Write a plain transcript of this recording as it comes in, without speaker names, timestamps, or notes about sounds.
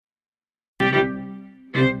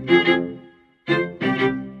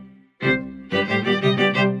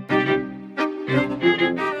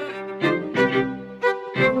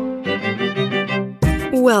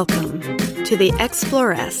the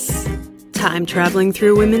Exploress, time traveling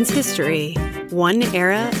through women's history, one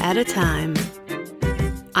era at a time.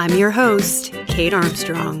 I'm your host, Kate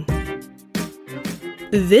Armstrong.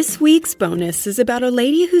 This week's bonus is about a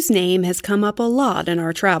lady whose name has come up a lot in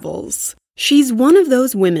our travels. She's one of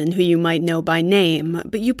those women who you might know by name,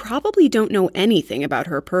 but you probably don't know anything about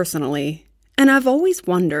her personally. And I've always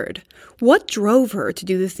wondered, what drove her to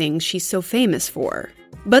do the things she's so famous for?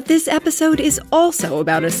 But this episode is also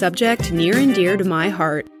about a subject near and dear to my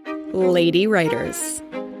heart, lady writers.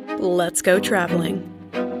 Let's go traveling.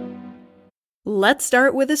 Let's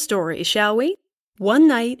start with a story, shall we? One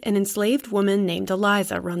night, an enslaved woman named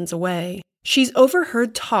Eliza runs away. She's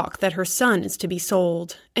overheard talk that her son is to be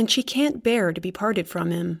sold, and she can't bear to be parted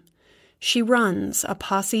from him. She runs, a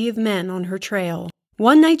posse of men on her trail.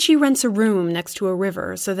 One night she rents a room next to a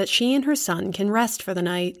river so that she and her son can rest for the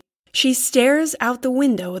night. She stares out the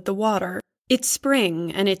window at the water. It's spring,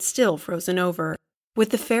 and it's still frozen over.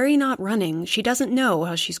 With the ferry not running, she doesn't know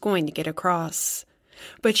how she's going to get across.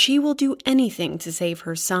 But she will do anything to save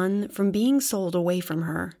her son from being sold away from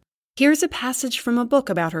her. Here's a passage from a book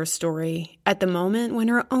about her story, at the moment when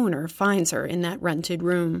her owner finds her in that rented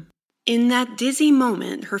room. In that dizzy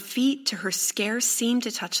moment, her feet to her scarce seemed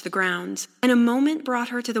to touch the ground, and a moment brought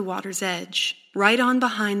her to the water's edge. Right on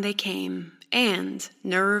behind they came, and,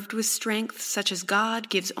 nerved with strength such as God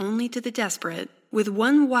gives only to the desperate, with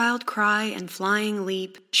one wild cry and flying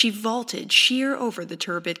leap, she vaulted sheer over the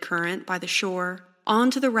turbid current by the shore,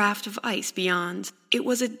 onto the raft of ice beyond. It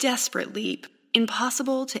was a desperate leap,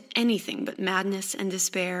 impossible to anything but madness and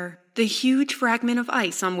despair. The huge fragment of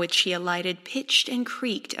ice on which she alighted pitched and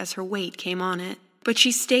creaked as her weight came on it. But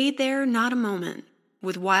she stayed there not a moment.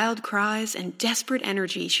 With wild cries and desperate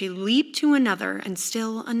energy, she leaped to another and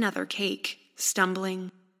still another cake,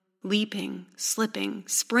 stumbling, leaping, slipping,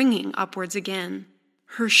 springing upwards again.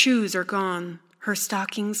 Her shoes are gone, her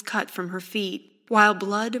stockings cut from her feet, while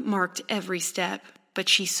blood marked every step. But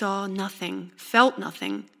she saw nothing, felt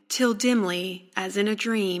nothing, till dimly, as in a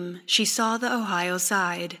dream, she saw the Ohio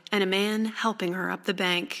side and a man helping her up the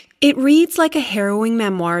bank. It reads like a harrowing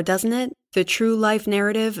memoir, doesn't it? The true life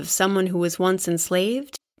narrative of someone who was once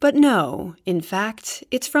enslaved? But no, in fact,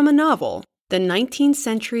 it's from a novel, the 19th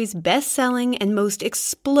century's best-selling and most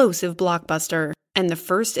explosive blockbuster, and the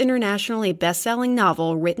first internationally best-selling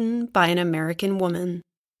novel written by an American woman.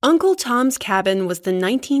 Uncle Tom's Cabin was the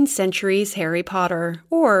 19th century's Harry Potter,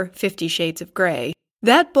 or 50 Shades of Grey.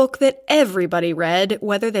 That book that everybody read,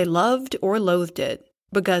 whether they loved or loathed it,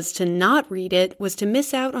 because to not read it was to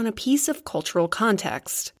miss out on a piece of cultural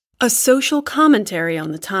context, a social commentary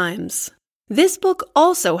on the times. This book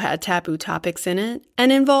also had taboo topics in it,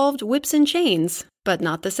 and involved whips and chains, but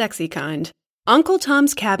not the sexy kind. Uncle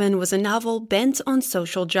Tom's Cabin was a novel bent on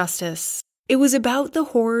social justice. It was about the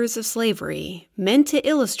horrors of slavery, meant to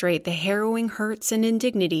illustrate the harrowing hurts and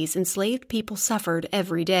indignities enslaved people suffered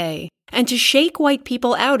every day, and to shake white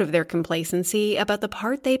people out of their complacency about the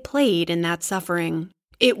part they played in that suffering.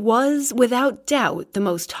 It was, without doubt, the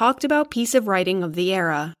most talked-about piece of writing of the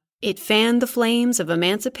era. It fanned the flames of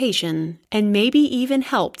emancipation, and maybe even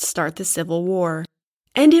helped start the Civil War.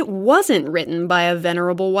 And it wasn't written by a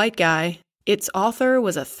venerable white guy. Its author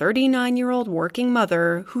was a 39-year-old working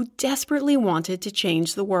mother who desperately wanted to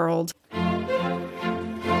change the world.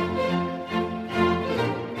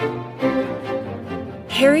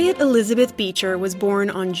 Harriet Elizabeth Beecher was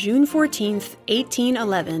born on June 14,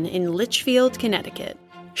 1811, in Litchfield, Connecticut.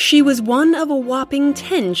 She was one of a whopping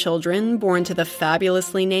 10 children born to the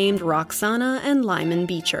fabulously named Roxana and Lyman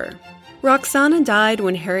Beecher. Roxana died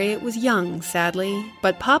when Harriet was young, sadly,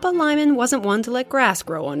 but Papa Lyman wasn't one to let grass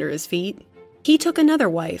grow under his feet. He took another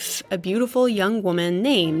wife, a beautiful young woman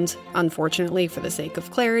named, unfortunately for the sake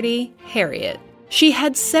of clarity, Harriet. She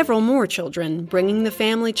had several more children, bringing the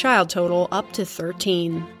family child total up to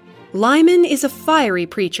 13. Lyman is a fiery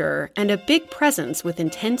preacher and a big presence with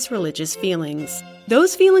intense religious feelings.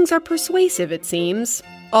 Those feelings are persuasive, it seems.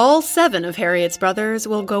 All 7 of Harriet's brothers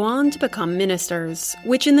will go on to become ministers,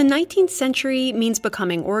 which in the 19th century means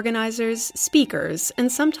becoming organizers, speakers, and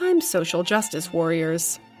sometimes social justice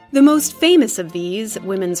warriors. The most famous of these,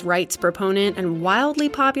 women's rights proponent and wildly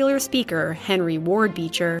popular speaker Henry Ward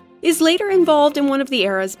Beecher, is later involved in one of the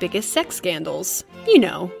era's biggest sex scandals. You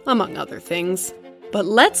know, among other things. But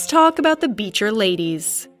let's talk about the Beecher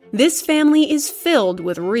ladies. This family is filled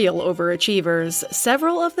with real overachievers,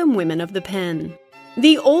 several of them women of the pen.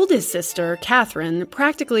 The oldest sister, Catherine,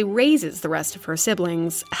 practically raises the rest of her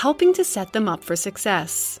siblings, helping to set them up for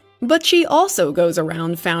success. But she also goes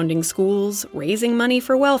around founding schools, raising money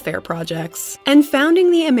for welfare projects, and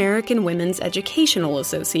founding the American Women's Educational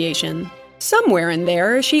Association. Somewhere in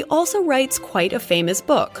there, she also writes quite a famous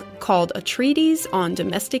book called A Treatise on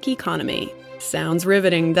Domestic Economy. Sounds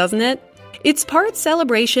riveting, doesn't it? It's part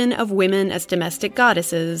celebration of women as domestic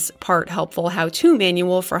goddesses, part helpful how-to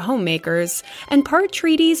manual for homemakers, and part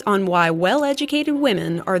treatise on why well-educated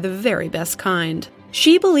women are the very best kind.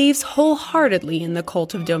 She believes wholeheartedly in the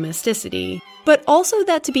cult of domesticity, but also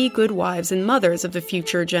that to be good wives and mothers of the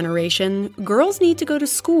future generation, girls need to go to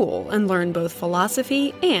school and learn both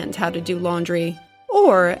philosophy and how to do laundry.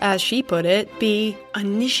 Or, as she put it, be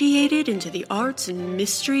initiated into the arts and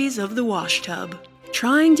mysteries of the washtub.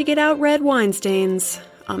 Trying to get out red wine stains.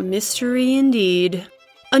 A mystery indeed.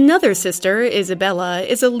 Another sister, Isabella,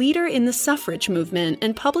 is a leader in the suffrage movement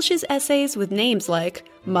and publishes essays with names like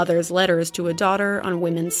Mother's Letters to a Daughter on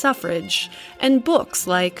Women's Suffrage, and books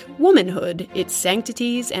like Womanhood, Its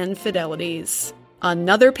Sanctities and Fidelities.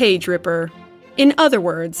 Another page ripper. In other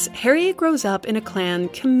words, Harriet grows up in a clan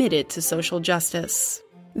committed to social justice.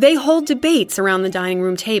 They hold debates around the dining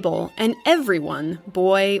room table, and everyone,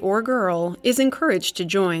 boy or girl, is encouraged to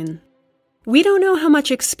join. We don't know how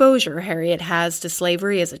much exposure Harriet has to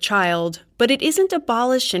slavery as a child, but it isn't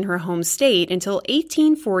abolished in her home state until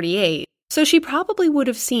 1848, so she probably would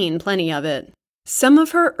have seen plenty of it. Some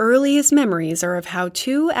of her earliest memories are of how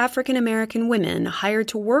two African American women hired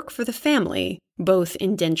to work for the family, both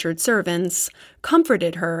indentured servants,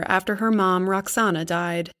 comforted her after her mom Roxana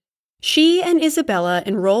died. She and Isabella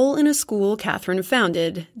enroll in a school Catherine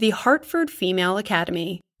founded, the Hartford Female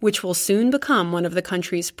Academy, which will soon become one of the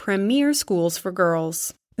country's premier schools for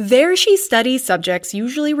girls. There she studies subjects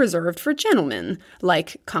usually reserved for gentlemen,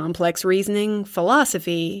 like complex reasoning,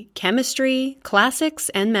 philosophy, chemistry, classics,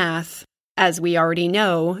 and math. As we already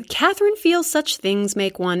know, Catherine feels such things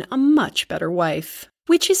make one a much better wife.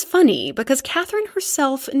 Which is funny, because Catherine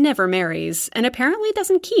herself never marries, and apparently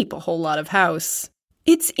doesn't keep a whole lot of house.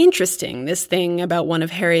 It's interesting, this thing about one of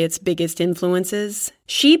Harriet's biggest influences.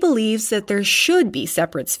 She believes that there should be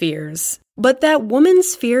separate spheres, but that woman's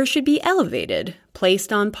sphere should be elevated,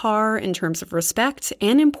 placed on par in terms of respect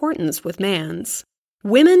and importance with man's.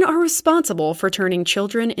 Women are responsible for turning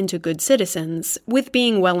children into good citizens, with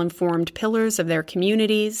being well-informed pillars of their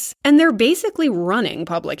communities, and they're basically running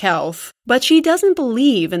public health. But she doesn't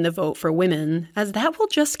believe in the vote for women, as that will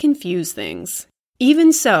just confuse things.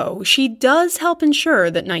 Even so, she does help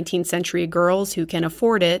ensure that 19th century girls who can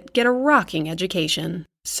afford it get a rocking education.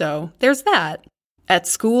 So, there's that. At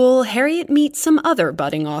school, Harriet meets some other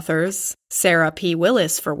budding authors. Sarah P.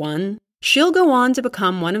 Willis, for one. She'll go on to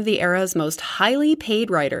become one of the era's most highly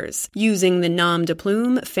paid writers, using the nom de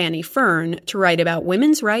plume Fanny Fern to write about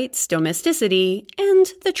women's rights, domesticity, and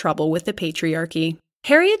the trouble with the patriarchy.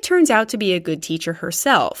 Harriet turns out to be a good teacher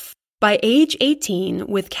herself. By age 18,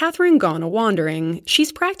 with Catherine gone a-wandering,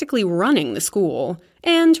 she's practically running the school,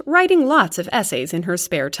 and writing lots of essays in her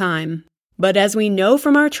spare time. But as we know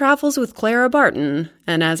from our travels with Clara Barton,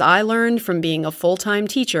 and as I learned from being a full-time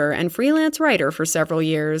teacher and freelance writer for several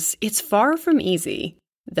years, it's far from easy.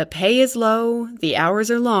 The pay is low, the hours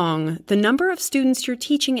are long, the number of students you're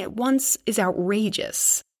teaching at once is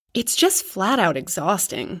outrageous. It's just flat-out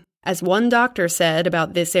exhausting. As one doctor said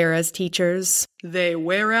about this era's teachers, "They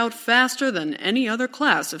wear out faster than any other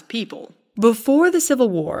class of people." Before the Civil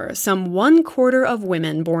War, some 1/4 of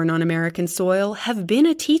women born on American soil have been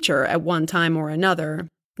a teacher at one time or another.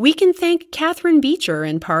 We can thank Catherine Beecher,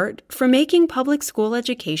 in part, for making public school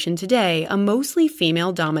education today a mostly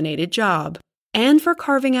female-dominated job, and for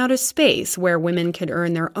carving out a space where women could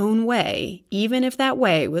earn their own way, even if that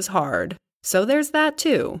way was hard. So there's that,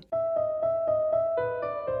 too.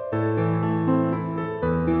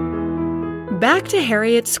 Back to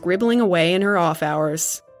Harriet scribbling away in her off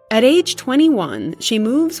hours. At age 21, she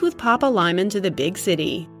moves with Papa Lyman to the big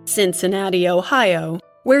city, Cincinnati, Ohio,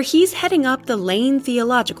 where he's heading up the Lane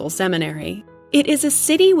Theological Seminary. It is a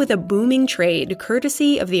city with a booming trade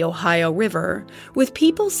courtesy of the Ohio River, with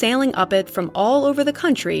people sailing up it from all over the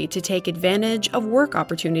country to take advantage of work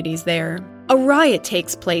opportunities there. A riot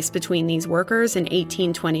takes place between these workers in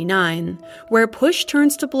 1829, where push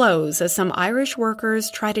turns to blows as some Irish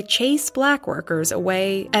workers try to chase black workers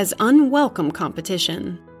away as unwelcome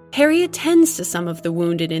competition. Harriet tends to some of the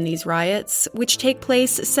wounded in these riots, which take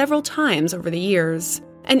place several times over the years,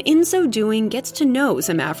 and in so doing gets to know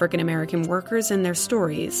some African American workers and their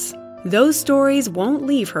stories. Those stories won't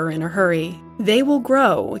leave her in a hurry. They will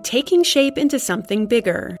grow, taking shape into something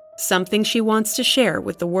bigger, something she wants to share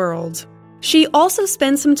with the world. She also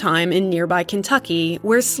spends some time in nearby Kentucky,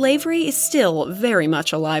 where slavery is still very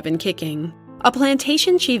much alive and kicking. A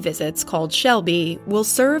plantation she visits, called Shelby, will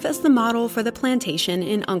serve as the model for the plantation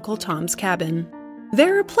in Uncle Tom's Cabin.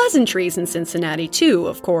 There are pleasantries in Cincinnati, too,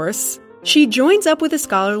 of course. She joins up with a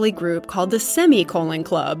scholarly group called the Semicolon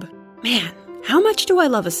Club. Man, how much do I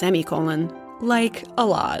love a semicolon? Like, a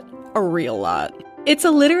lot. A real lot. It's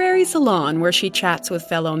a literary salon where she chats with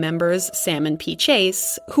fellow members Salmon P.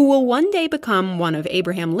 Chase, who will one day become one of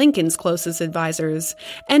Abraham Lincoln's closest advisors,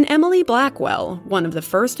 and Emily Blackwell, one of the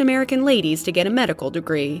first American ladies to get a medical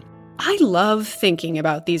degree. I love thinking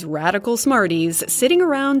about these radical smarties sitting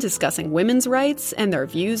around discussing women's rights and their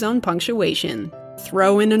views on punctuation.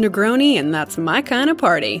 Throw in a Negroni and that's my kind of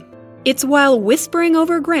party. It's while whispering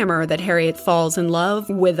over grammar that Harriet falls in love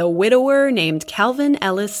with a widower named Calvin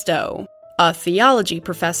Ellis Stowe. A theology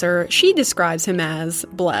professor, she describes him as,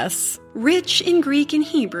 bless, rich in Greek and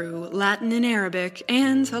Hebrew, Latin and Arabic,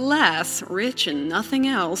 and, alas, rich in nothing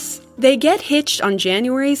else. They get hitched on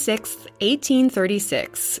January 6,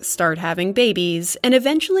 1836, start having babies, and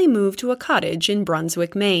eventually move to a cottage in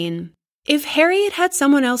Brunswick, Maine. If Harriet had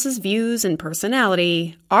someone else's views and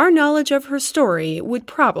personality, our knowledge of her story would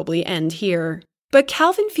probably end here. But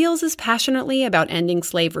Calvin feels as passionately about ending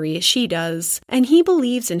slavery as she does, and he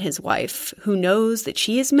believes in his wife, who knows that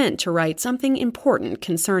she is meant to write something important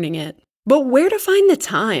concerning it. But where to find the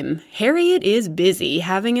time? Harriet is busy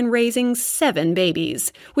having and raising 7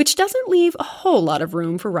 babies, which doesn't leave a whole lot of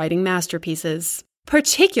room for writing masterpieces.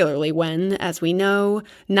 Particularly when, as we know,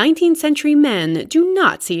 19th century men do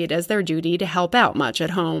not see it as their duty to help out much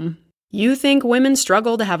at home. You think women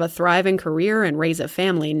struggle to have a thriving career and raise a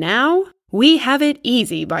family now? We have it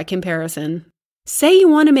easy by comparison. Say you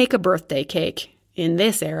want to make a birthday cake. In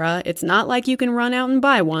this era, it's not like you can run out and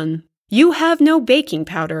buy one. You have no baking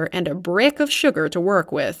powder and a brick of sugar to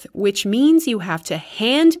work with, which means you have to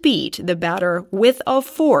hand beat the batter with a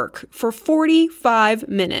fork for 45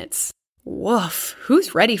 minutes. Woof,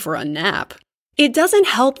 who's ready for a nap? It doesn't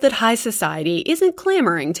help that high society isn't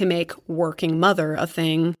clamoring to make working mother a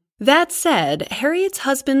thing. That said, Harriet's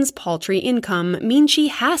husband's paltry income means she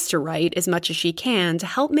has to write as much as she can to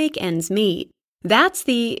help make ends meet. That's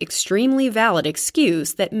the extremely valid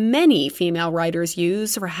excuse that many female writers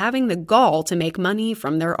use for having the gall to make money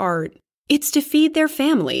from their art. It's to feed their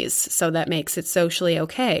families, so that makes it socially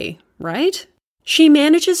okay, right? She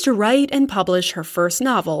manages to write and publish her first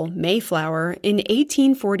novel, Mayflower, in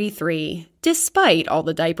 1843, despite all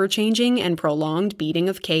the diaper changing and prolonged beating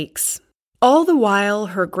of cakes. All the while,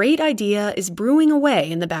 her great idea is brewing away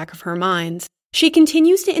in the back of her mind. She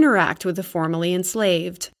continues to interact with the formerly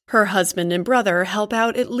enslaved. Her husband and brother help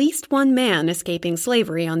out at least one man escaping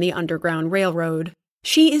slavery on the Underground Railroad.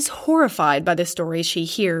 She is horrified by the stories she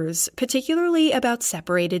hears, particularly about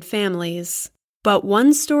separated families. But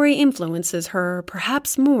one story influences her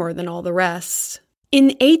perhaps more than all the rest. In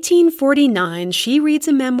 1849, she reads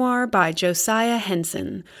a memoir by Josiah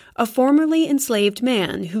Henson, a formerly enslaved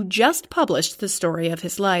man who just published the story of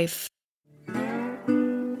his life.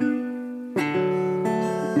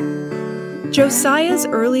 Josiah's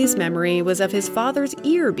earliest memory was of his father's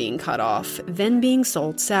ear being cut off, then being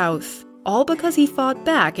sold south, all because he fought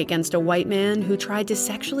back against a white man who tried to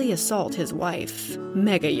sexually assault his wife.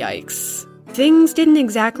 Mega yikes. Things didn't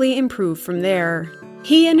exactly improve from there.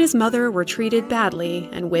 He and his mother were treated badly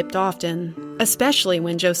and whipped often, especially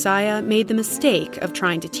when Josiah made the mistake of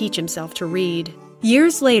trying to teach himself to read.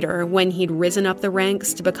 Years later, when he'd risen up the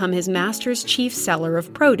ranks to become his master's chief seller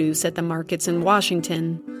of produce at the markets in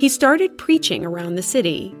Washington, he started preaching around the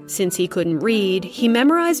city. Since he couldn't read, he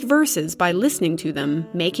memorized verses by listening to them,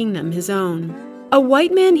 making them his own. A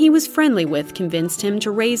white man he was friendly with convinced him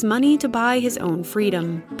to raise money to buy his own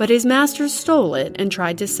freedom, but his master stole it and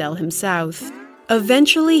tried to sell him south.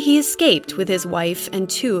 Eventually, he escaped with his wife and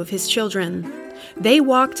 2 of his children. They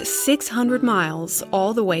walked 600 miles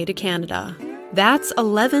all the way to Canada. That's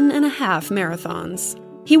 11 and a half marathons.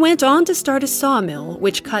 He went on to start a sawmill,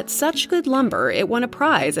 which cut such good lumber it won a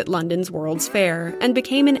prize at London's World's Fair, and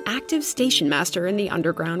became an active station master in the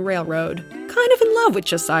Underground Railroad. Kind of in love with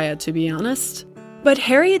Josiah, to be honest. But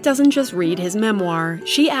Harriet doesn't just read his memoir,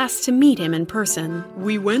 she asks to meet him in person.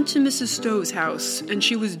 "We went to Mrs. Stowe's house, and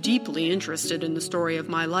she was deeply interested in the story of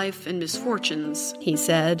my life and misfortunes," he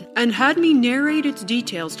said, "and had me narrate its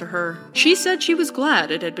details to her. She said she was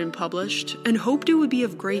glad it had been published, and hoped it would be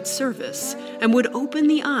of great service, and would open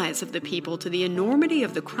the eyes of the people to the enormity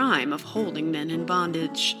of the crime of holding men in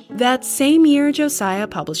bondage." That same year Josiah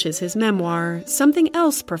publishes his memoir, something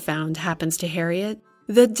else profound happens to Harriet.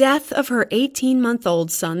 The death of her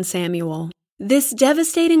 18-month-old son Samuel. This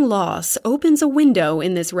devastating loss opens a window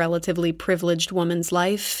in this relatively privileged woman's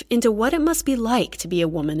life into what it must be like to be a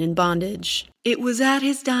woman in bondage. "It was at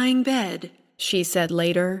his dying bed," she said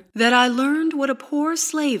later, "that I learned what a poor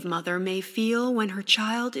slave mother may feel when her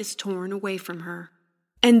child is torn away from her."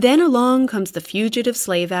 And then along comes the Fugitive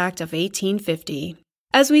Slave Act of 1850.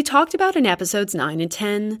 As we talked about in episodes 9 and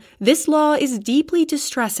 10, this law is deeply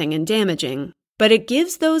distressing and damaging, but it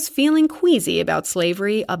gives those feeling queasy about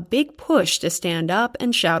slavery a big push to stand up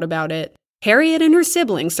and shout about it. Harriet and her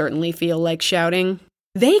siblings certainly feel like shouting.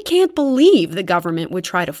 They can't believe the government would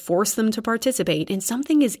try to force them to participate in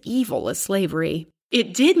something as evil as slavery.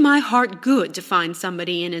 It did my heart good to find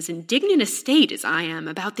somebody in as indignant a state as I am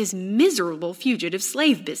about this miserable fugitive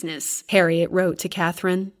slave business, Harriet wrote to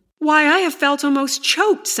Catherine. Why, I have felt almost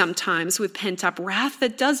choked sometimes with pent-up wrath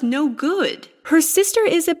that does no good. Her sister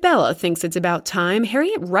Isabella thinks it's about time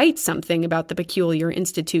Harriet writes something about the peculiar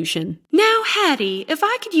institution. Now, Hattie, if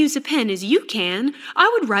I could use a pen as you can, I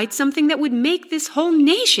would write something that would make this whole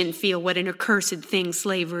nation feel what an accursed thing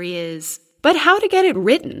slavery is. But how to get it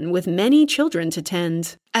written with many children to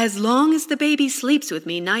tend? As long as the baby sleeps with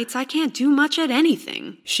me nights, I can't do much at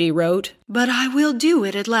anything, she wrote. But I will do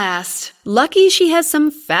it at last. Lucky she has some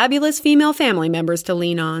fabulous female family members to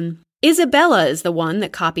lean on. Isabella is the one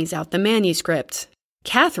that copies out the manuscript.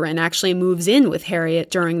 Catherine actually moves in with Harriet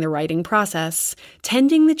during the writing process,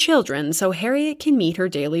 tending the children so Harriet can meet her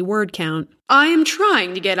daily word count. I am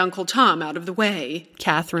trying to get Uncle Tom out of the way,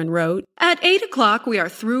 Catherine wrote. At 8 o'clock we are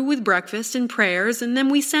through with breakfast and prayers, and then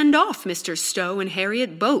we send off Mr. Stowe and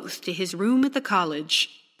Harriet both to his room at the college.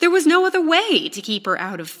 There was no other way to keep her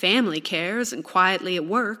out of family cares and quietly at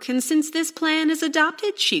work, and since this plan is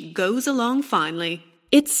adopted, she goes along finely.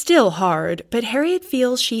 It's still hard, but Harriet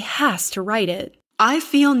feels she has to write it. I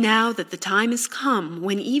feel now that the time has come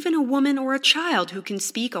when even a woman or a child who can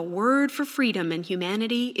speak a word for freedom and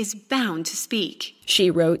humanity is bound to speak,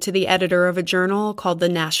 she wrote to the editor of a journal called The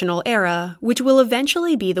National Era, which will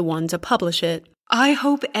eventually be the one to publish it. I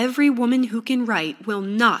hope every woman who can write will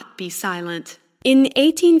not be silent. In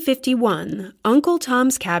 1851, Uncle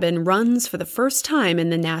Tom's Cabin runs for the first time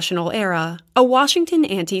in The National Era, a Washington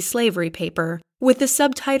anti-slavery paper, with the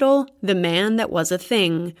subtitle, The Man That Was a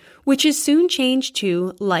Thing, which is soon changed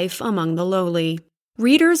to Life Among the Lowly.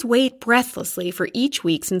 Readers wait breathlessly for each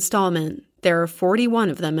week's installment. There are 41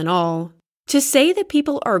 of them in all. To say that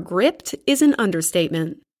people are gripped is an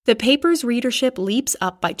understatement. The paper's readership leaps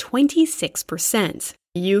up by 26%.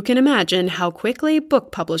 You can imagine how quickly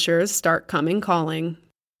book publishers start coming calling.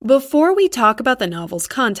 Before we talk about the novel's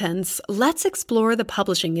contents, let's explore the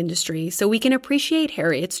publishing industry so we can appreciate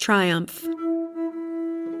Harriet's triumph.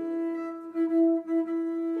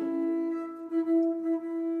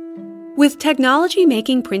 With technology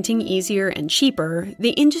making printing easier and cheaper,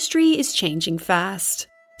 the industry is changing fast.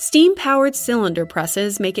 Steam-powered cylinder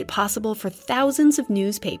presses make it possible for thousands of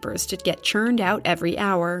newspapers to get churned out every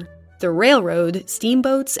hour. The railroad,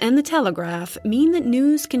 steamboats, and the telegraph mean that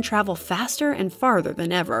news can travel faster and farther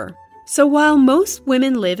than ever. So while most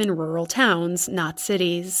women live in rural towns, not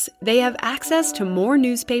cities, they have access to more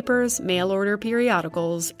newspapers, mail-order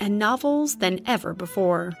periodicals, and novels than ever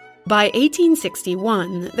before. By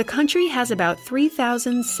 1861, the country has about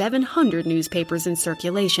 3,700 newspapers in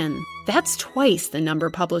circulation. That's twice the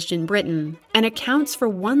number published in Britain, and accounts for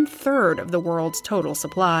 1/3 of the world's total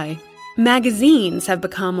supply. Magazines have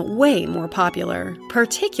become way more popular,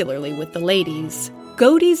 particularly with the ladies.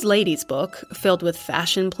 Godey's Ladies Book, filled with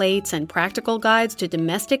fashion plates and practical guides to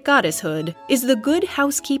domestic goddesshood, is the good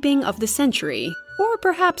housekeeping of the century, or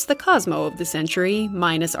perhaps the Cosmo of the century,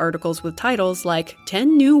 minus articles with titles like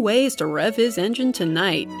 10 New Ways to Rev His Engine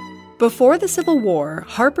Tonight. Before the Civil War,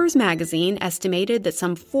 Harper's Magazine estimated that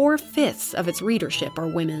some 4/5 of its readership are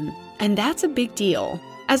women, and that's a big deal.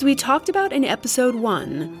 As we talked about in episode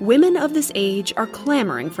 1, women of this age are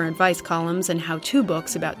clamoring for advice columns and how-to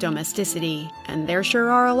books about domesticity, and there sure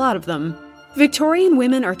are a lot of them. Victorian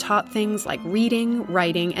women are taught things like reading,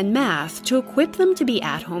 writing, and math to equip them to be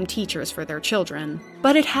at-home teachers for their children.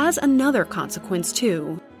 But it has another consequence,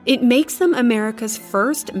 too. It makes them America's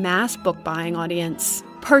first mass book-buying audience,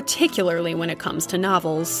 particularly when it comes to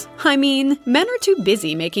novels. I mean, men are too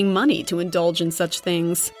busy making money to indulge in such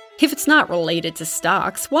things. If it's not related to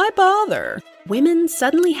stocks, why bother? Women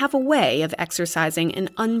suddenly have a way of exercising an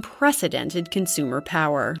unprecedented consumer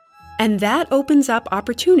power. And that opens up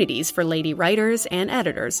opportunities for lady writers and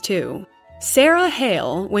editors, too. Sarah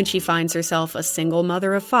Hale, when she finds herself a single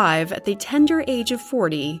mother of 5 at the tender age of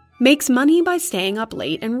 40, makes money by staying up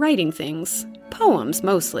late and writing things. Poems,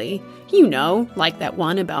 mostly. You know, like that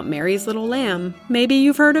one about Mary's Little Lamb. Maybe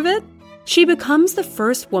you've heard of it? She becomes the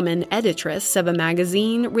first woman editress of a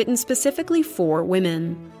magazine written specifically for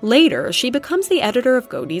women. Later, she becomes the editor of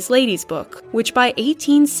Godey's Ladies Book, which by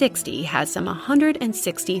 1860 has some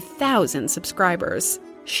 160,000 subscribers.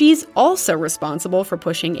 She's also responsible for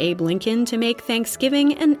pushing Abe Lincoln to make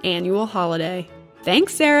Thanksgiving an annual holiday.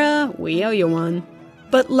 Thanks, Sarah. We owe you one.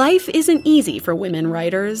 But life isn't easy for women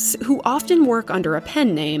writers, who often work under a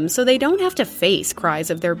pen name so they don't have to face cries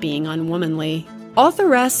of their being unwomanly.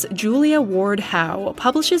 Authoress Julia Ward Howe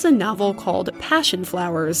publishes a novel called Passion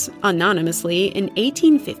Flowers, anonymously, in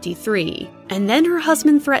 1853, and then her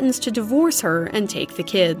husband threatens to divorce her and take the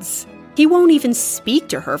kids. He won't even speak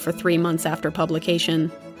to her for 3 months after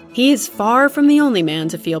publication. He is far from the only man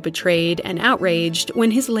to feel betrayed and outraged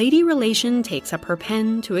when his lady relation takes up her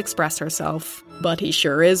pen to express herself. But he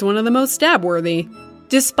sure is one of the most stab-worthy.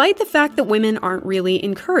 Despite the fact that women aren't really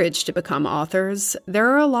encouraged to become authors, there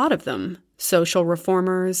are a lot of them. Social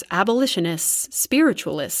reformers, abolitionists,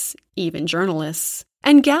 spiritualists, even journalists.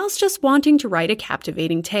 And gals just wanting to write a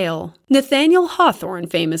captivating tale. Nathaniel Hawthorne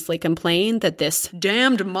famously complained that this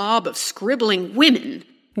damned mob of scribbling women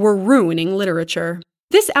were ruining literature.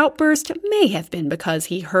 This outburst may have been because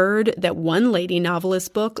he heard that one lady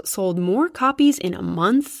novelist book sold more copies in a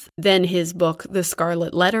month than his book, The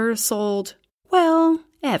Scarlet Letter, sold, well,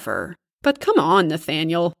 ever. But come on,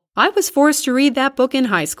 Nathaniel. I was forced to read that book in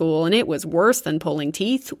high school, and it was worse than pulling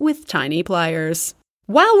teeth with tiny pliers.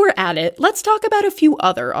 While we're at it, let's talk about a few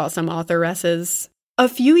other awesome authoresses. A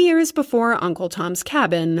few years before Uncle Tom's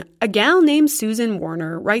Cabin, a gal named Susan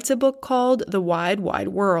Warner writes a book called The Wide, Wide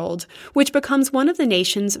World, which becomes one of the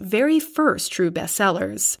nation's very first true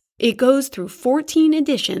bestsellers. It goes through 14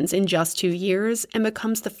 editions in just 2 years and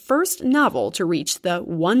becomes the first novel to reach the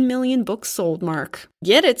 1 million books sold mark.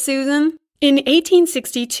 Get it, Susan? In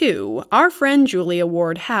 1862, our friend Julia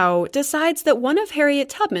Ward Howe decides that one of Harriet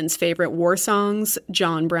Tubman's favorite war songs,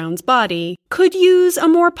 John Brown's Body, could use a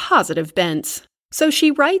more positive bent. So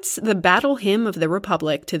she writes the Battle Hymn of the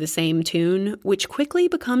Republic to the same tune, which quickly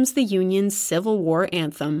becomes the Union's Civil War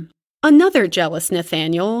anthem. Another jealous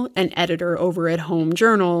Nathaniel, an editor over at Home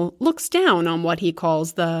Journal, looks down on what he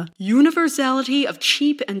calls the universality of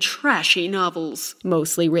cheap and trashy novels,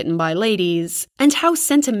 mostly written by ladies, and how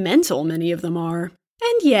sentimental many of them are.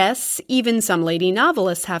 And yes, even some lady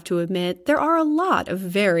novelists have to admit there are a lot of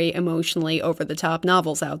very emotionally over-the-top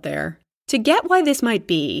novels out there. To get why this might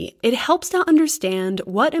be, it helps to understand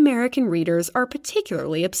what American readers are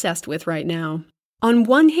particularly obsessed with right now. On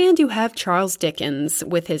one hand, you have Charles Dickens,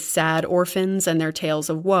 with his sad orphans and their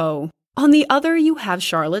tales of woe. On the other, you have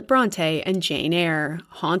Charlotte Bronte and Jane Eyre,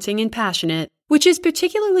 haunting and passionate, which is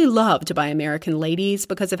particularly loved by American ladies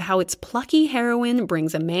because of how its plucky heroine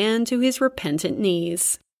brings a man to his repentant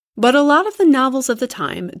knees. But a lot of the novels of the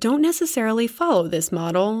time don't necessarily follow this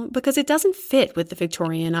model because it doesn't fit with the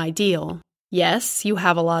Victorian ideal. Yes, you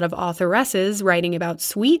have a lot of authoresses writing about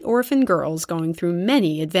sweet orphan girls going through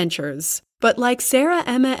many adventures. But like Sarah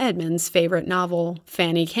Emma Edmonds' favorite novel,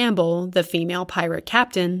 Fanny Campbell, the Female Pirate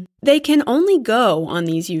Captain, they can only go on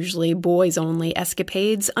these usually boys-only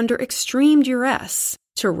escapades under extreme duress,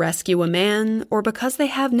 to rescue a man, or because they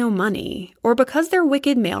have no money, or because their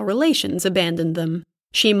wicked male relations abandoned them.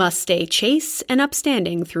 She must stay chaste and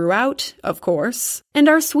upstanding throughout, of course, and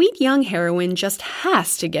our sweet young heroine just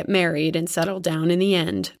has to get married and settle down in the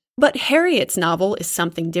end. But Harriet's novel is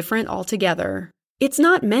something different altogether. It's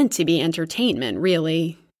not meant to be entertainment,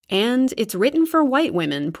 really, and it's written for white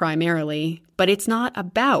women primarily, but it's not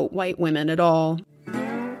about white women at all.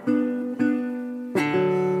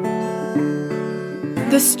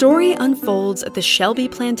 The story unfolds at the Shelby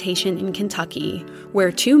Plantation in Kentucky,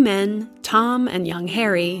 where 2 men, Tom and young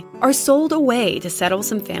Harry, are sold away to settle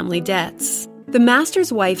some family debts. The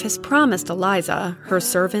master's wife has promised Eliza, her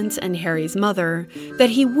servant and Harry's mother, that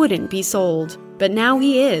he wouldn't be sold, but now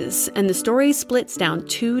he is, and the story splits down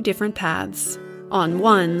 2 different paths. On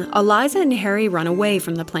one, Eliza and Harry run away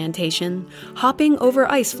from the plantation, hopping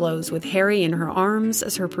over ice floes with Harry in her arms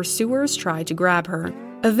as her pursuers try to grab her.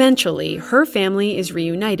 Eventually, her family is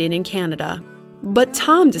reunited in Canada. But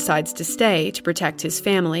Tom decides to stay to protect his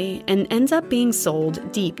family and ends up being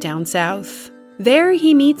sold deep down south. There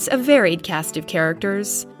he meets a varied cast of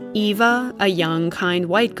characters: Eva, a young, kind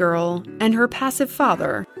white girl, and her passive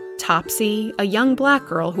father; Topsy, a young black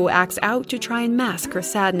girl who acts out to try and mask her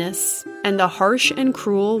sadness; and the harsh and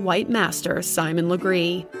cruel white master, Simon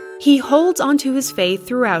Legree. He holds onto his faith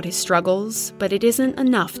throughout his struggles, but it isn't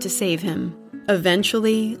enough to save him.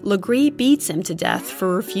 Eventually, Legree beats him to death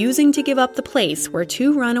for refusing to give up the place where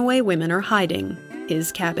 2 runaway women are hiding,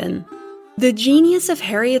 his cabin. The genius of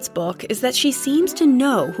Harriet's book is that she seems to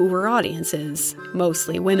know who her audience is,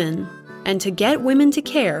 mostly women. And to get women to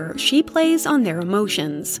care, she plays on their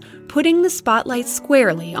emotions, putting the spotlight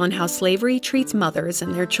squarely on how slavery treats mothers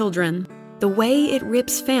and their children, the way it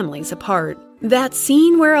rips families apart. That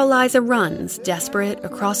scene where Eliza runs, desperate,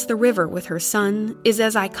 across the river with her son is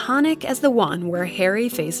as iconic as the one where Harry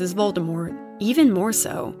faces Voldemort. even more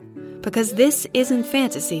so. Because this isn't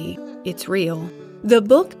fantasy, it's real. The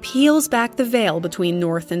book peels back the veil between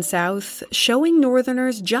North and South, showing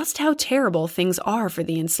Northerners just how terrible things are for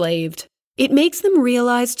the enslaved. It makes them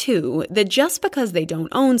realize, too, that just because they don't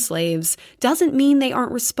own slaves doesn't mean they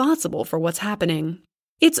aren't responsible for what's happening.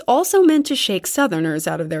 It's also meant to shake Southerners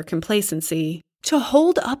out of their complacency, to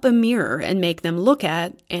hold up a mirror and make them look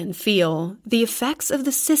at and feel the effects of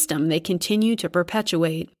the system they continue to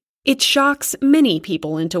perpetuate. It shocks many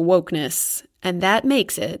people into wokeness, and that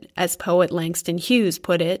makes it, as poet Langston Hughes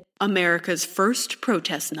put it, America's first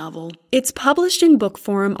protest novel. It's published in book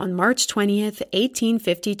form on March 20th,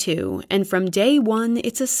 1852, and from day one,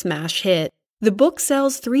 it's a smash hit. The book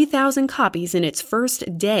sells 3,000 copies in its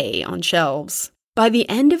first day on shelves. By the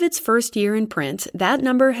end of its first year in print, that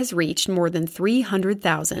number has reached more than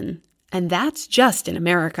 300,000, and that's just in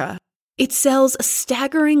America. It sells a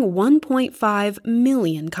staggering 1.5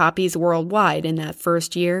 million copies worldwide in that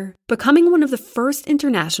first year, becoming one of the first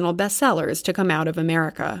international bestsellers to come out of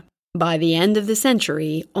America. By the end of the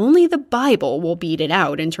century, only the Bible will beat it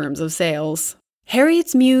out in terms of sales.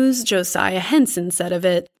 Harriet's muse, Josiah Henson, said of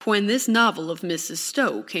it, "When this novel of Mrs.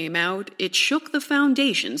 Stowe came out, it shook the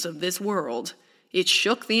foundations of this world. It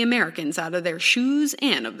shook the Americans out of their shoes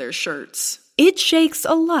and of their shirts." It shakes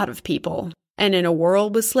a lot of people. And in a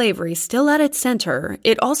world with slavery still at its center,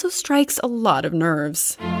 it also strikes a lot of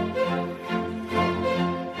nerves.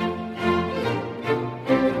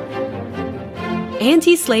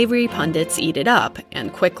 Anti-slavery pundits eat it up,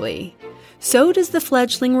 and quickly. So does the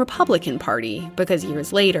fledgling Republican Party, because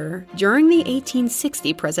years later, during the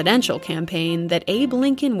 1860 presidential campaign that Abe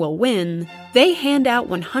Lincoln will win, they hand out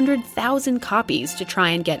 100,000 copies to try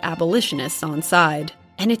and get abolitionists on side.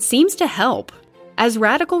 And it seems to help. As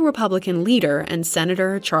radical Republican leader and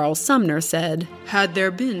Senator Charles Sumner said, "Had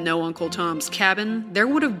there been no Uncle Tom's Cabin, there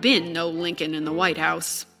would have been no Lincoln in the White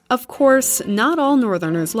House." Of course, not all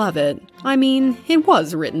Northerners love it. I mean, it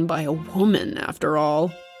was written by a woman, after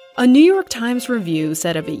all. A New York Times review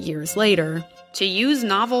said of it years later, "To use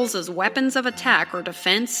novels as weapons of attack or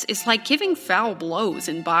defense is like giving foul blows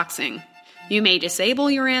in boxing. You may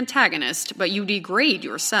disable your antagonist, but you degrade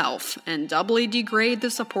yourself, and doubly degrade the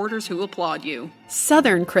supporters who applaud you."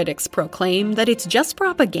 Southern critics proclaim that it's just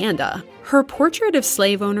propaganda. Her portrait of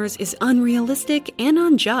slave owners is unrealistic and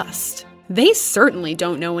unjust. They certainly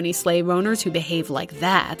don't know any slave owners who behave like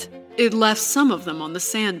that. "It left some of them on the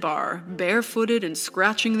sandbar, barefooted and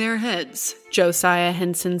scratching their heads," Josiah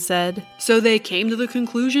Henson said. "So they came to the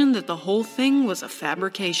conclusion that the whole thing was a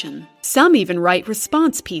fabrication." Some even write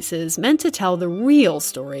response pieces meant to tell the real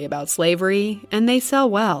story about slavery, and they sell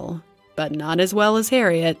well, but not as well as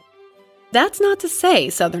Harriet. That's not to say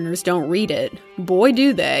Southerners don't read it. Boy,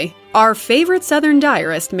 do they. Our favorite Southern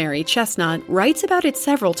diarist, Mary Chestnut, writes about it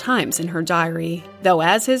several times in her diary, though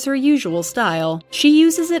as is her usual style, she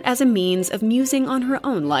uses it as a means of musing on her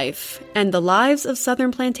own life and the lives of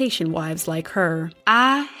Southern plantation wives like her.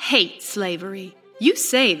 "I hate slavery. You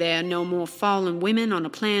say there are no more fallen women on a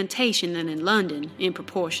plantation than in London, in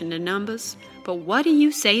proportion to numbers, but what do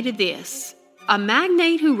you say to this? A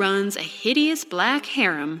magnate who runs a hideous black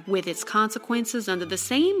harem with its consequences under the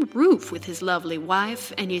same roof with his lovely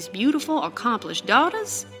wife and his beautiful, accomplished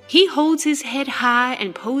daughters? He holds his head high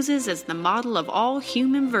and poses as the model of all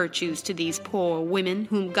human virtues to these poor women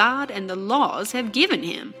whom God and the laws have given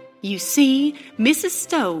him. You see, Mrs.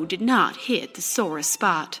 Stowe did not hit the sorest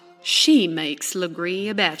spot. She makes Legree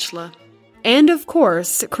a bachelor." And of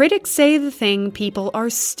course, critics say the thing people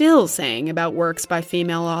are still saying about works by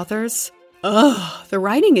female authors. Ugh, the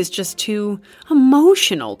writing is just too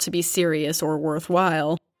emotional to be serious or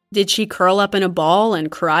worthwhile. Did she curl up in a ball and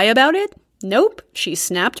cry about it? Nope, she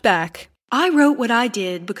snapped back. "I wrote what I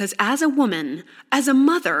did because as a woman, as a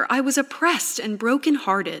mother, I was oppressed and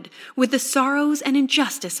broken-hearted with the sorrows and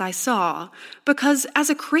injustice I saw. Because as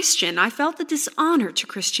a Christian, I felt the dishonor to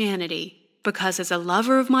Christianity. Because as a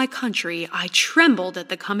lover of my country, I trembled at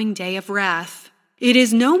the coming day of wrath. It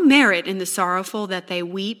is no merit in the sorrowful that they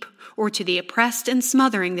weep, or to the oppressed and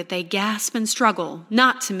smothering that they gasp and struggle,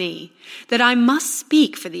 not to me, that I must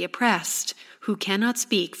speak for the oppressed, who cannot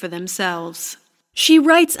speak for themselves." She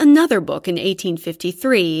writes another book in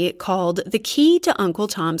 1853 called The Key to Uncle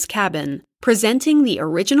Tom's Cabin, presenting the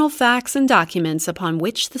original facts and documents upon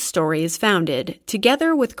which the story is founded,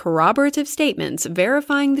 together with corroborative statements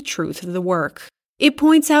verifying the truth of the work. It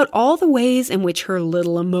points out all the ways in which her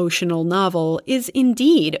little emotional novel is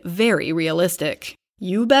indeed very realistic.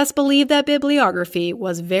 You best believe that bibliography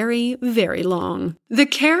was very, very long. The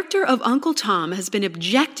character of Uncle Tom has been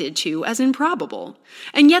objected to as improbable,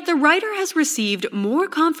 and yet the writer has received more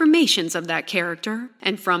confirmations of that character,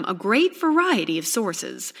 and from a great variety of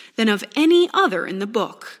sources, than of any other in the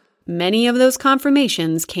book. Many of those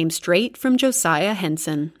confirmations came straight from Josiah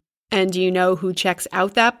Henson. And do you know who checks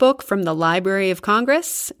out that book from the Library of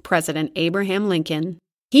Congress? President Abraham Lincoln.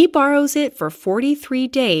 He borrows it for 43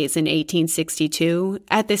 days in 1862,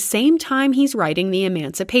 at the same time he's writing the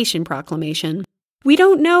Emancipation Proclamation. We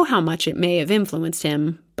don't know how much it may have influenced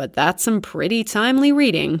him, but that's some pretty timely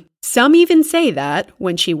reading. Some even say that,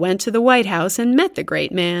 when she went to the White House and met the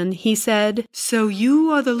great man, he said, "So you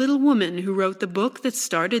are the little woman who wrote the book that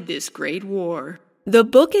started this great war." The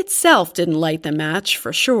book itself didn't light the match,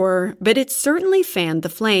 for sure, but it certainly fanned the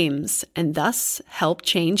flames, and thus helped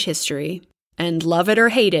change history. And love it or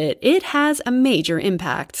hate it, it has a major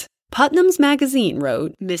impact. Putnam's magazine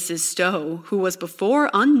wrote, "Mrs. Stowe, who was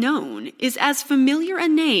before unknown, is as familiar a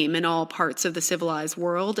name in all parts of the civilized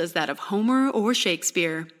world as that of Homer or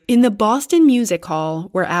Shakespeare." In the Boston Music Hall,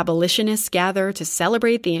 where abolitionists gather to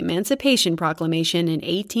celebrate the Emancipation Proclamation in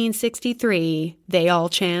 1863, they all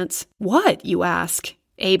chant, "What, you ask?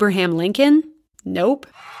 Abraham Lincoln? Nope.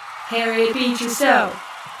 Harriet Beecher Stowe.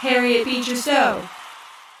 Harriet Beecher Stowe."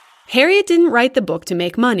 Harriet didn't write the book to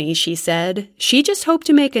make money, she said. She just hoped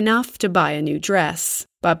to make enough to buy a new dress.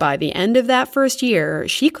 But by the end of that first year,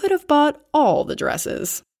 she could have bought all the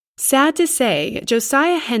dresses. Sad to say,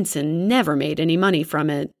 Josiah Henson never made any money from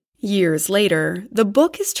it. Years later, the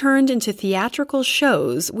book is turned into theatrical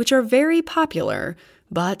shows, which are very popular,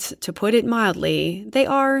 but, to put it mildly, they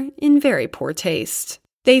are in very poor taste.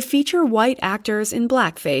 They feature white actors in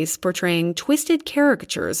blackface portraying twisted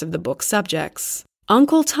caricatures of the book's subjects.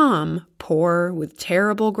 Uncle Tom, poor with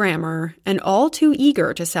terrible grammar, and all too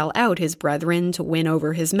eager to sell out his brethren to win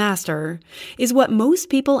over his master, is what most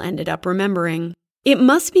people ended up remembering. It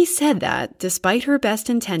must be said that, despite her best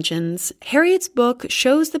intentions, Harriet's book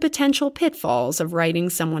shows the potential pitfalls of writing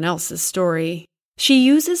someone else's story. She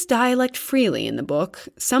uses dialect freely in the book,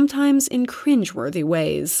 sometimes in cringeworthy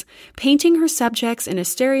ways, painting her subjects in a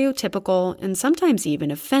stereotypical and sometimes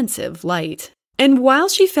even offensive light. And while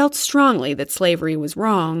she felt strongly that slavery was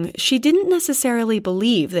wrong, she didn't necessarily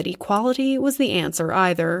believe that equality was the answer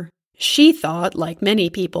either. She thought, like many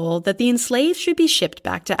people, that the enslaved should be shipped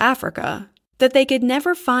back to Africa, that they could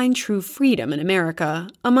never find true freedom in America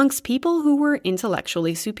amongst people who were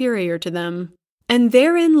intellectually superior to them. And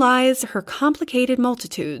therein lies her complicated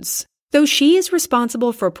multitudes. Though she is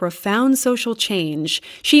responsible for profound social change,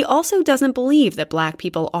 she also doesn't believe that Black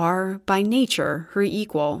people are, by nature, her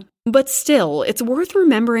equal. But still, it's worth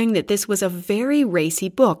remembering that this was a very racy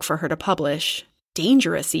book for her to publish.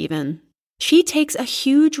 Dangerous, even. She takes a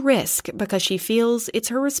huge risk because she feels it's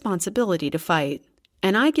her responsibility to fight.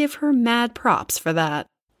 And I give her mad props for that.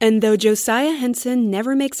 And though Josiah Henson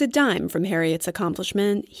never makes a dime from Harriet's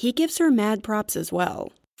accomplishment, he gives her mad props as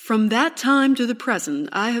well. "From that time to the present,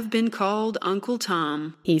 I have been called Uncle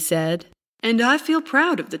Tom," he said. "And I feel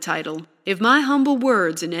proud of the title. If my humble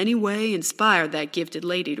words in any way inspired that gifted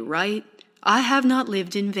lady to write, I have not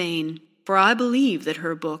lived in vain, for I believe that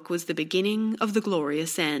her book was the beginning of the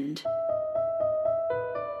glorious end."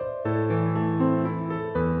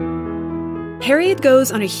 Harriet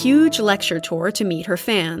goes on a huge lecture tour to meet her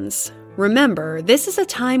fans. Remember, this is a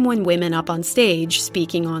time when women up on stage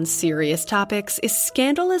speaking on serious topics is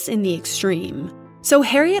scandalous in the extreme. So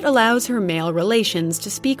Harriet allows her male relations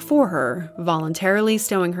to speak for her, voluntarily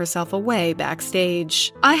stowing herself away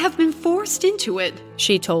backstage. "I have been forced into it,"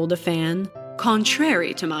 she told a fan,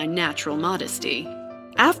 "contrary to my natural modesty."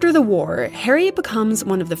 After the war, Harriet becomes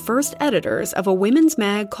one of the first editors of a women's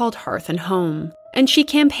mag called Hearth and Home, and she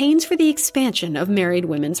campaigns for the expansion of married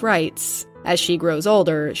women's rights. As she grows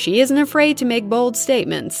older, she isn't afraid to make bold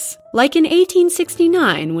statements. Like in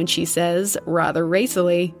 1869 when she says, rather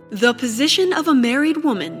racily, "The position of a married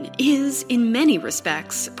woman is, in many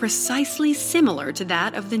respects, precisely similar to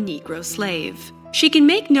that of the Negro slave. She can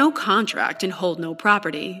make no contract and hold no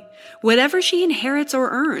property. Whatever she inherits or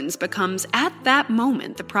earns becomes at that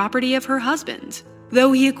moment the property of her husband.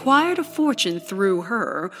 Though he acquired a fortune through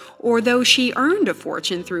her, or though she earned a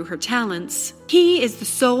fortune through her talents, he is the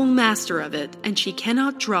sole master of it, and she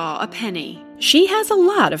cannot draw a penny." She has a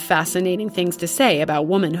lot of fascinating things to say about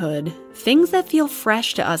womanhood, things that feel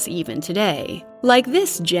fresh to us even today. Like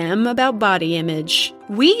this gem about body image.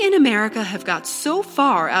 "We in America have got so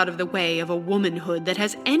far out of the way of a womanhood that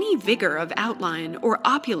has any vigor of outline or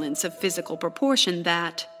opulence of physical proportion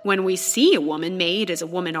that, when we see a woman made as a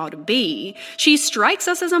woman ought to be, she strikes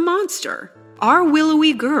us as a monster. Our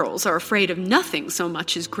willowy girls are afraid of nothing so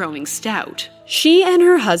much as growing stout. She and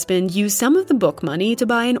her husband use some of the book money to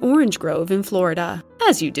buy an orange grove in Florida,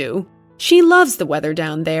 as you do. She loves the weather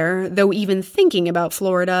down there, though even thinking about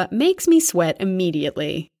Florida makes me sweat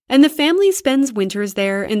immediately. And the family spends winters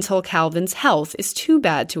there until Calvin's health is too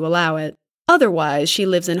bad to allow it. Otherwise, she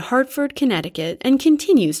lives in Hartford, Connecticut, and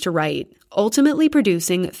continues to write, ultimately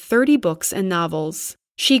producing 30 books and novels.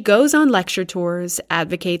 She goes on lecture tours,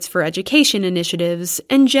 advocates for education initiatives,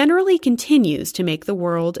 and generally continues to make the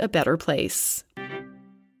world a better place.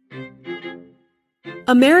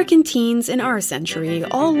 American teens in our century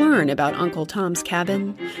all learn about Uncle Tom's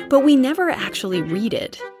Cabin, but we never actually read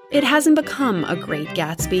it. It hasn't become a Great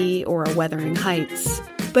Gatsby or a Wuthering Heights.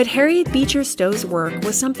 But Harriet Beecher Stowe's work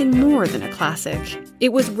was something more than a classic.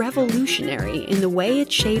 It was revolutionary in the way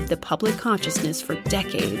it shaped the public consciousness for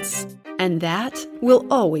decades. And that will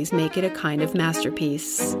always make it a kind of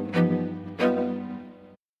masterpiece.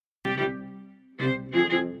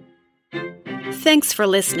 Thanks for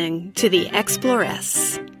listening to The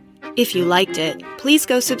Exploress. If you liked it, please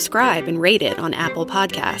go subscribe and rate it on Apple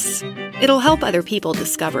Podcasts. It'll help other people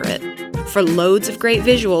discover it. For loads of great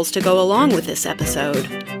visuals to go along with this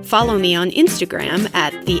episode, follow me on Instagram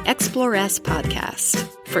at The Exploress Podcast.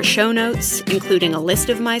 For show notes, including a list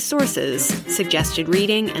of my sources, suggested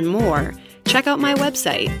reading, and more, check out my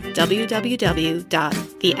website,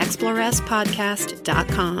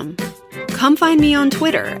 www.theexploresspodcast.com. Come find me on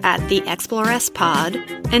Twitter at The Exploress Pod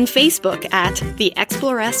and Facebook at The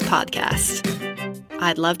Exploress Podcast.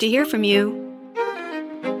 I'd love to hear from you.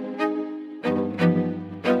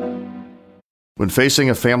 When facing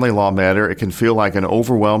a family law matter, it can feel like an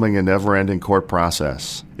overwhelming and never-ending court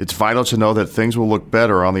process. It's vital to know that things will look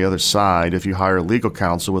better on the other side if you hire legal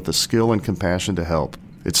counsel with the skill and compassion to help.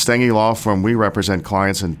 At Stange Law Firm, we represent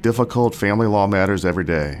clients in difficult family law matters every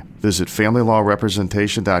day. Visit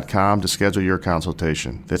FamilyLawRepresentation.com to schedule your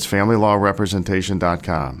consultation. That's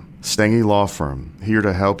FamilyLawRepresentation.com. Stange Law Firm, here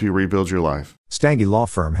to help you rebuild your life. Stange Law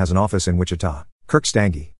Firm has an office in Wichita. Kirk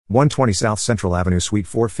Stange, 120 South Central Avenue, Suite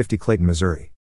 450, Clayton, Missouri.